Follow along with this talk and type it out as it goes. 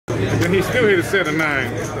And he still hit a set of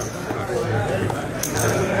 9.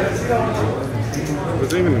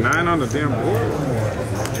 Was even a 9 on the damn board?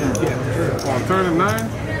 Yeah. On turn of 9?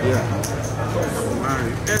 Yeah.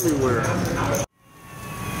 9 everywhere.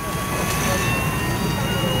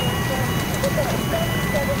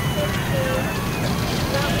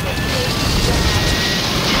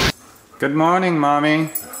 Good morning, Mommy.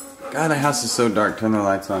 God, the house is so dark. Turn the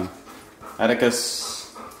lights on.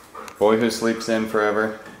 Atticus, boy who sleeps in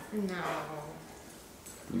forever. No.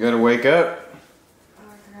 You gotta wake up. Oh,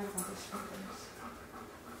 I forgot about the sprinklers.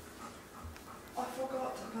 I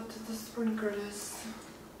forgot about the sprinklers.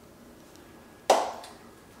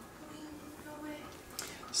 No way.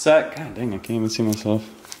 Suck. God dang, I can't even see myself.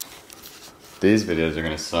 These videos are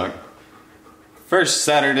gonna suck. First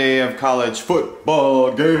Saturday of college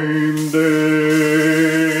football game day.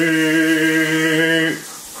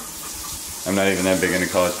 I'm not even that big into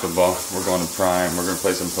college football. We're going to Prime. We're gonna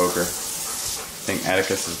play some poker. I think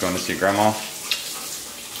Atticus is going to see Grandma.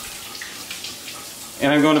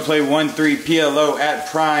 And I'm going to play 1-3 PLO at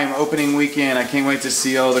Prime opening weekend. I can't wait to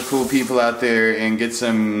see all the cool people out there and get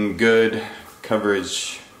some good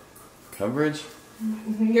coverage. Coverage?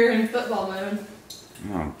 You're in football mode.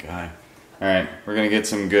 Oh, God. Alright, we're going to get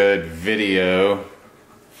some good video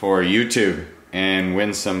for YouTube and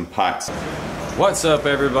win some pots. What's up,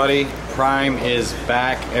 everybody? Prime is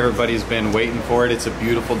back. Everybody's been waiting for it. It's a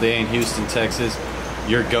beautiful day in Houston, Texas.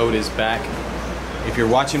 Your GOAT is back. If you're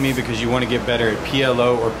watching me because you want to get better at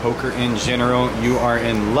PLO or poker in general, you are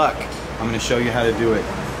in luck. I'm going to show you how to do it.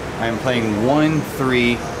 I am playing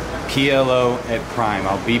 1-3 PLO at Prime.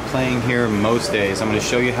 I'll be playing here most days. I'm going to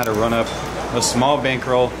show you how to run up a small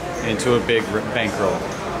bankroll into a big bankroll.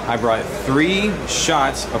 I brought 3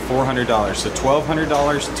 shots of $400, so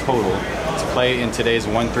 $1,200 total to play in today's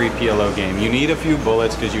 1-3 PLO game. You need a few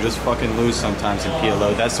bullets because you just fucking lose sometimes in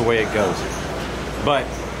PLO. That's the way it goes. But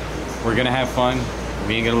we're gonna have fun.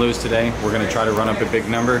 We ain't gonna lose today. We're gonna try to run up a big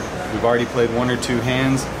number. We've already played 1 or 2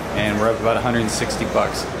 hands and we're up about 160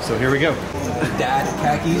 bucks. So here we go. Dad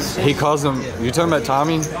khakis. He calls them, you talking about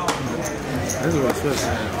Tommy? And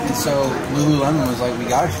so Lululemon was like, we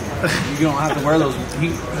got you. You don't have to wear those.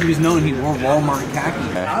 He was known he wore Walmart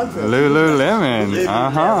khakis. Lululemon.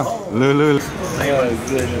 Lululemon. Oh,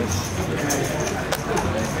 goodness.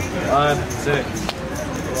 6.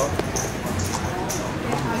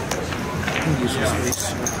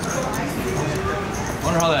 I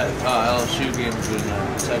wonder how that LSU game is in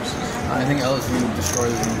Texas. I think LSU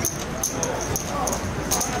destroyed them.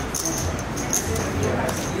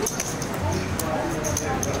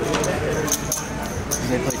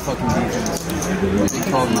 They play fucking defense. They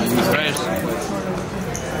called my defense.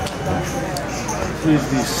 Please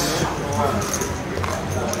be.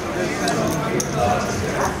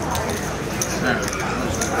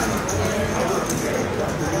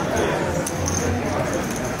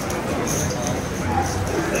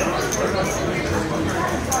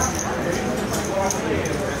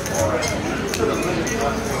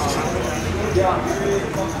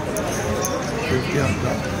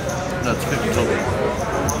 That's 50 total.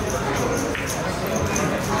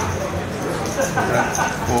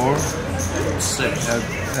 4, 6, 10.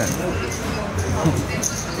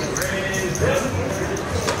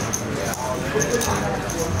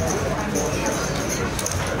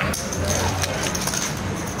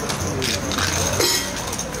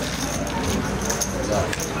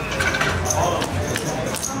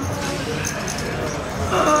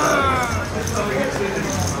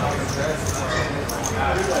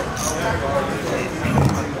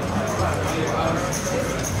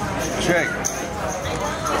 Check.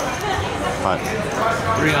 5.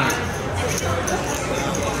 300.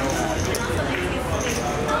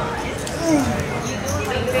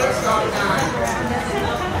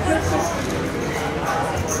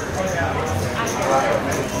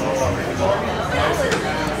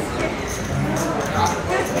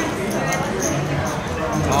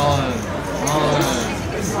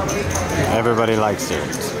 Everybody likes it.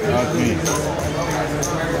 Okay.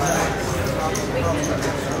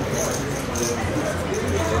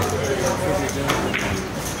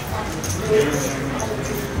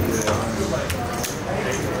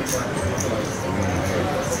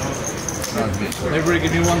 Everybody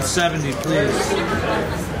give me 170, please.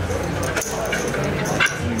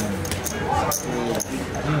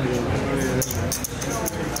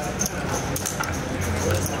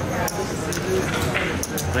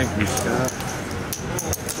 Thank you, Scott.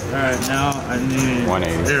 Alright, now I need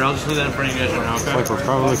 180. Here, I'll just leave that in front of you guys right now, okay? Like we're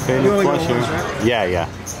probably fading flush here. Right? Yeah.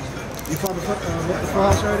 You found the full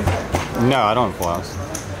house already? No, I don't have full house.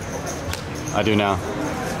 I do now.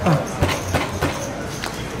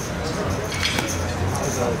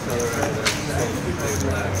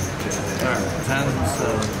 Alright, 10, so.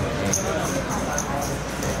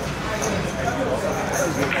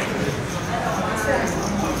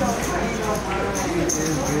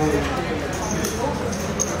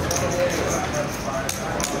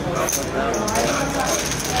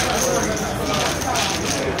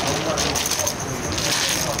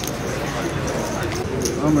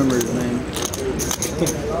 I don't remember his name.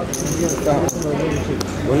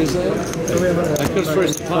 What is that? That comes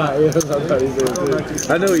first pot. Yeah, I thought he did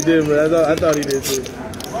too. I know he did, but I thought he did too.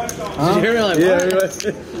 Huh? Did you hear me like, yeah,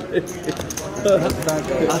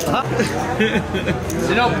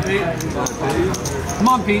 Sit open, Pete. Come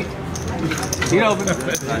on, Pete. Seat open.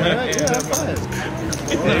 yeah, I'm fine.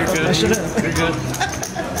 You're good. You're good.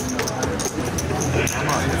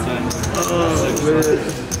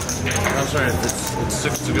 I'm sorry, it's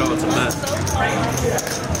 6 to go, it's a mess.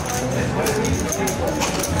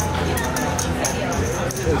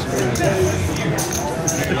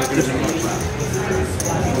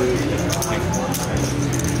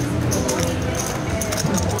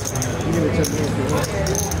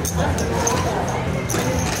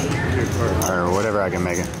 Or whatever I can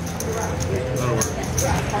make it.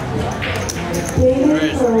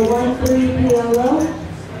 David for 1-3 PLO.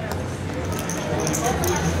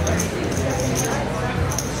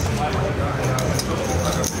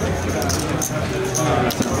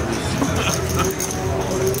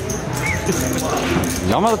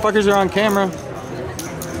 Y'all motherfuckers are on camera.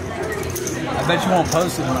 I bet you won't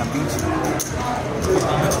post it when I beat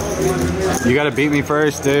you. You gotta beat me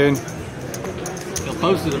first, dude. You'll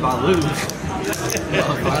post it if I lose.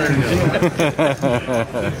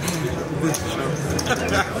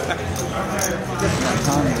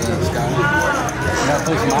 You gotta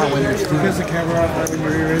post my winners too. Because the camera off right when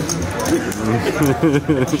you're erasing.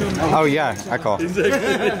 Oh yeah, I call.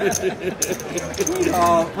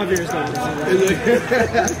 I'll be your stuff.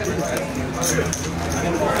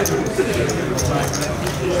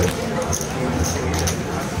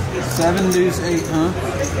 7 deuce 8, huh?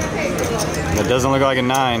 That doesn't look like a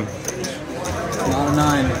 9. Not a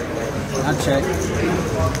 9. I check.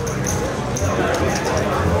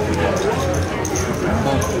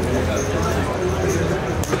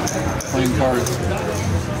 Playing cards.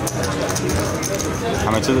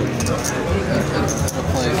 How much is it? A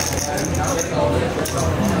place.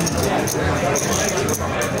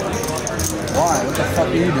 Why? What the fuck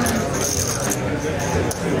are you doing?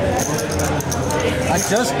 I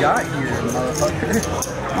just got here, motherfucker.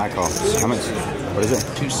 I call. How much? What is it?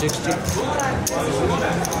 260. I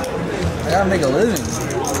gotta make a living.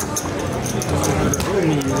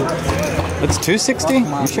 It's 260?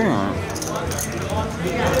 You sure?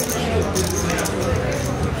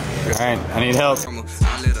 Alright, I need help. I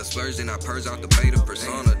let her splurge, then I purge out the beta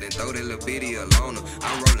persona, then throw that little bitty alone.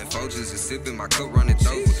 I'm rolling folgers and sipping my cup running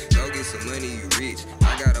over. Go get some money, you rich.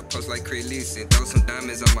 I got a post like Craig Leeson, throw some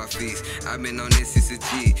diamonds on my feet. I've been on this since a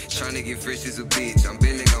G, trying to get fresh as a bitch. I'm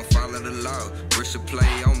barely gon' follow the law. Brush a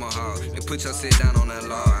play on my hog, and put your sit down on that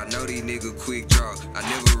law. I know these niggas quick draw. I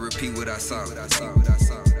never repeat what I saw.